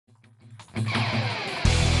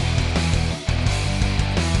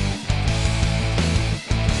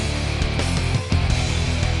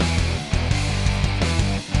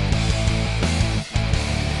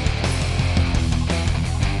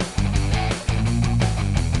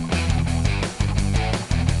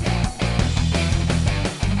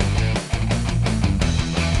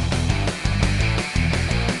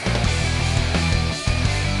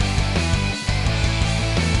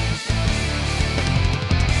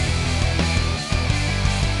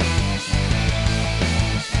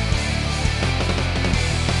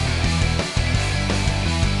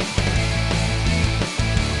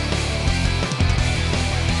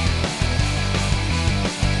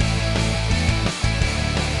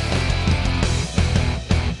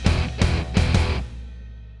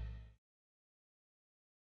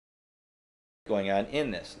going on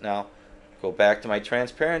in this. Now, go back to my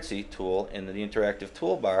transparency tool in the interactive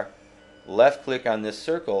toolbar, left click on this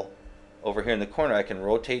circle over here in the corner. I can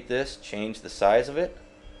rotate this, change the size of it.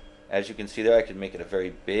 As you can see there, I can make it a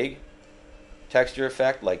very big texture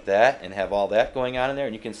effect like that and have all that going on in there.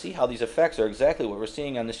 And you can see how these effects are exactly what we're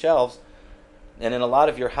seeing on the shelves and in a lot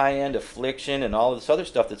of your high-end affliction and all of this other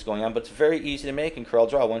stuff that's going on, but it's very easy to make in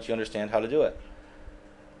CorelDRAW once you understand how to do it.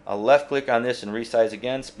 I'll left click on this and resize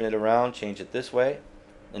again, spin it around, change it this way.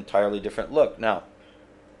 Entirely different look. Now,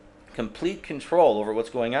 complete control over what's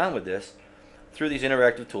going on with this through these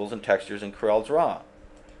interactive tools and textures in CorelDRAW.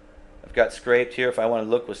 I've got scraped here if I want to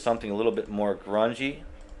look with something a little bit more grungy,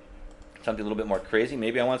 something a little bit more crazy.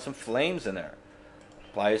 Maybe I want some flames in there.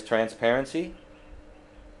 Apply as transparency.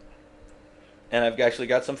 And I've actually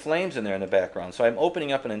got some flames in there in the background. So I'm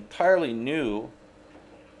opening up an entirely new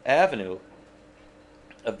avenue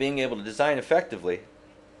of being able to design effectively,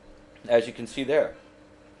 as you can see there.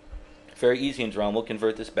 Very easy in Draw, and we'll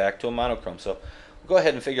convert this back to a monochrome. So we'll go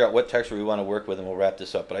ahead and figure out what texture we want to work with, and we'll wrap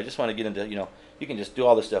this up. But I just want to get into, you can just do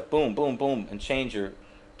all this stuff, boom, boom, boom, and change your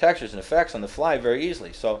textures and effects on the fly very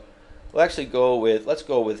easily. So we'll actually go with, let's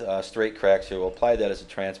go with straight cracks here. We'll apply that as a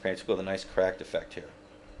transparency. We'll go with a nice cracked effect here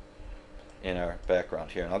in our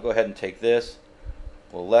background here. And I'll go ahead and take this.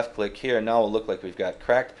 We'll left click here, and now it'll look like we've got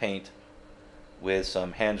cracked paint with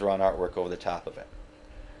some hand-drawn artwork over the top of it.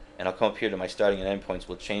 And I'll come up here to my starting and end points.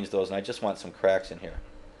 We'll change those, and I just want some cracks in here,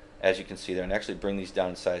 as you can see there, and actually bring these down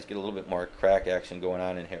in size, get a little bit more crack action going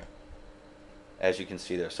on in here, as you can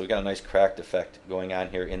see there. So we got a nice cracked effect going on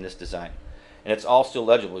here in this design, and it's all still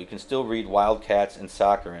legible. You can still read Wildcats and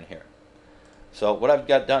soccer in here. So what I've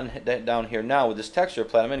got done down here now with this texture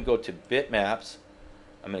palette, I'm going to go to bitmaps.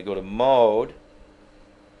 I'm going to go to mode.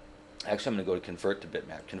 Actually, I'm going to go to convert to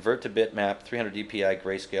bitmap. Convert to bitmap, 300 dpi,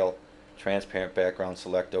 grayscale, transparent background,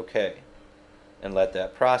 select OK, and let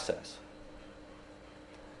that process.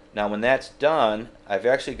 Now when that's done, I've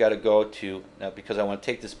actually got to go to, now because I want to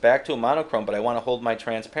take this back to a monochrome, but I want to hold my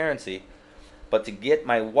transparency. But to get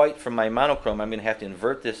my white from my monochrome, I'm going to have to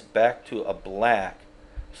invert this back to a black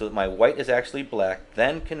so that my white is actually black,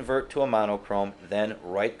 then convert to a monochrome, then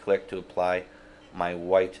right click to apply my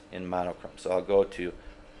white in monochrome. So I'll go to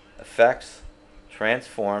Effects,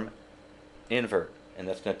 Transform, Invert, and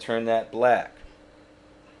that's going to turn that black.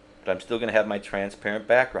 But I'm still going to have my transparent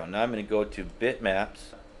background. Now I'm going to go to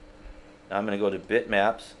Bitmaps. Now I'm going to go to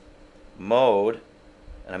Bitmaps, Mode,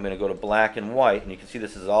 and I'm going to go to Black and White, and you can see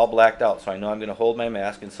this is all blacked out, so I know I'm going to hold my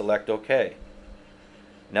mask and select OK.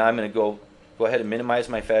 Now I'm going to go ahead and minimize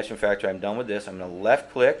my fashion factor. I'm done with this. I'm going to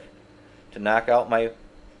left click to knock out my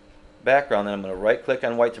background, then I'm going to right click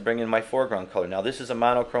on white to bring in my foreground color. Now this is a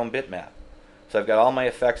monochrome bitmap, so I've got all my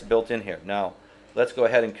effects built in here. Now let's go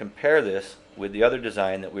ahead and compare this with the other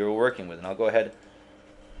design that we were working with, and I'll go ahead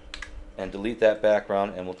and delete that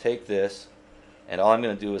background, and we'll take this, and all I'm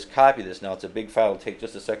going to do is copy this. Now it's a big file, it'll take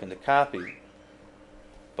just a second to copy,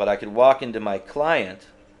 but I could walk into my client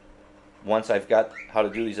once I've got how to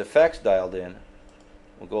do these effects dialed in.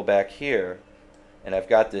 We'll go back here, and I've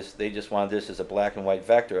got this. They just wanted this as a black and white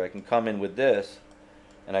vector. I can come in with this,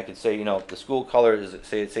 and I can say, the school color is,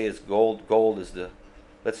 say it's gold. Gold is the,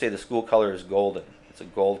 let's say the school color is golden. It's a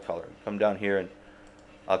gold color. Come down here, and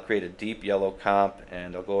I'll create a deep yellow comp,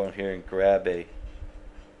 and I'll go in here and grab a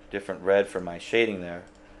different red for my shading there,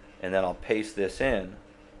 and then I'll paste this in,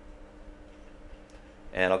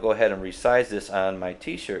 and I'll go ahead and resize this on my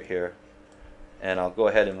t-shirt here, and I'll go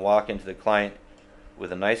ahead and walk into the client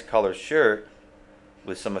with a nice color shirt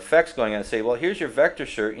with some effects going on and say, well, here's your vector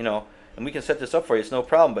shirt, and we can set this up for you, it's no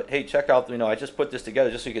problem, but hey, check out, I just put this together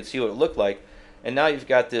just so you can see what it looked like, and now you've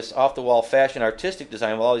got this off-the-wall fashion artistic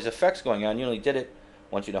design with all these effects going on. You only did it,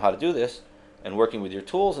 once you know how to do this, and working with your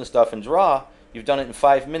tools and stuff in Draw, you've done it in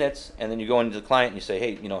 5 minutes, and then you go into the client and you say,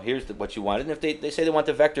 hey, here's what you wanted, and if they say they want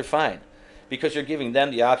the vector, fine, because you're giving them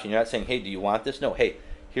the option. You're not saying, hey, do you want this? No, hey,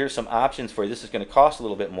 here's some options for you. This is going to cost a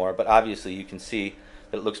little bit more, but obviously you can see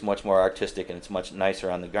that it looks much more artistic and it's much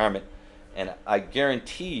nicer on the garment. And I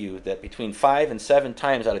guarantee you that between 5 and 7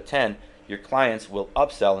 times out of 10, your clients will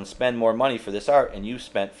upsell and spend more money for this art, and you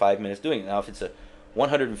spent 5 minutes doing it. Now, if it's a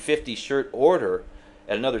 150 shirt order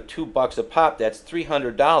at another $2 a pop, that's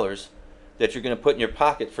 $300 that you're going to put in your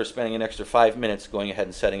pocket for spending an extra 5 minutes going ahead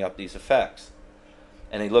and setting up these effects.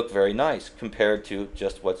 And they look very nice compared to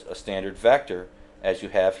just what's a standard vector as you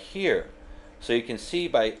have here. So you can see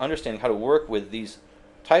by understanding how to work with these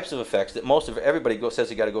types of effects that most of everybody says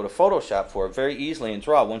you got to go to Photoshop for very easily in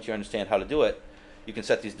Draw. Once you understand how to do it, you can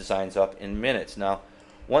set these designs up in minutes. Now,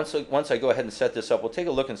 once I go ahead and set this up, we'll take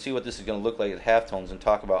a look and see what this is going to look like at halftones and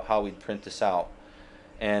talk about how we print this out.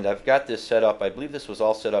 And I've got this set up. I believe this was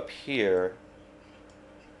all set up here.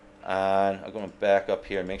 I'm going to back up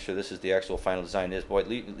here and make sure this is the actual final design. Boy,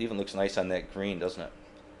 it even looks nice on that green, doesn't it?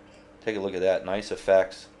 Take a look at that. Nice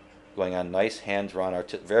effects going on. Nice hand-drawn,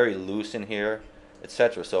 very loose in here,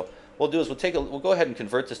 etc. So what we'll do is we'll go ahead and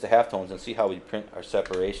convert this to halftones and see how we print our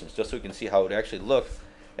separations, just so we can see how it would actually look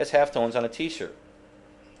as halftones on a t-shirt.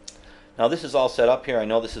 Now this is all set up here. I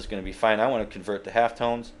know this is going to be fine. I want to convert to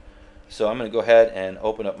halftones. So I'm going to go ahead and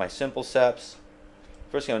open up my simple seps.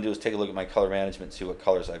 First thing I'm going to do is take a look at my color management and see what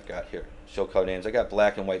colors I've got here. Show color names. I got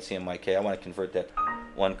black and white CMYK. I want to convert that.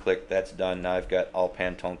 One click, that's done. Now I've got all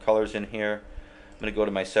Pantone colors in here. I'm going to go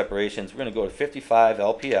to my separations. We're going to go to 55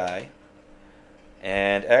 LPI.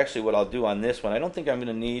 And actually what I'll do on this one, I don't think I'm going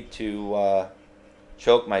to need to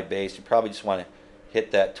choke my base. You probably just want to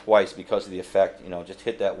hit that twice because of the effect. You know, just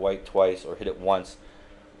hit that white twice or hit it once.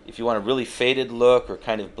 If you want a really faded look or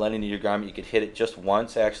kind of blend into your garment, you could hit it just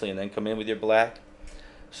once actually and then come in with your black.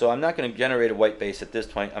 So I'm not going to generate a white base at this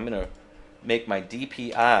point. I'm going to make my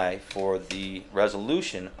DPI for the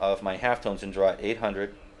resolution of my halftones and draw at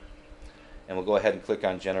 800. And we'll go ahead and click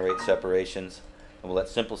on Generate Separations. And we'll let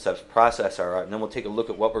Simple Steps process our art. And then we'll take a look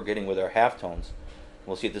at what we're getting with our halftones.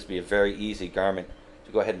 We'll see if this will be a very easy garment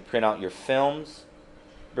to go ahead and print out your films,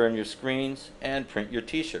 burn your screens, and print your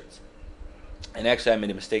t-shirts. And actually I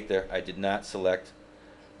made a mistake there. I did not select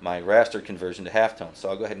my raster conversion to halftones. So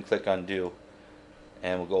I'll go ahead and click Undo.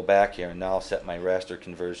 And we'll go back here, and now I'll set my raster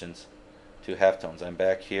conversions to halftones. I'm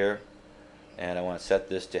back here, and I want to set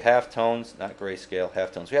this to halftones, not grayscale,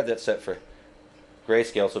 halftones. We have that set for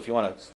grayscale, so if you want to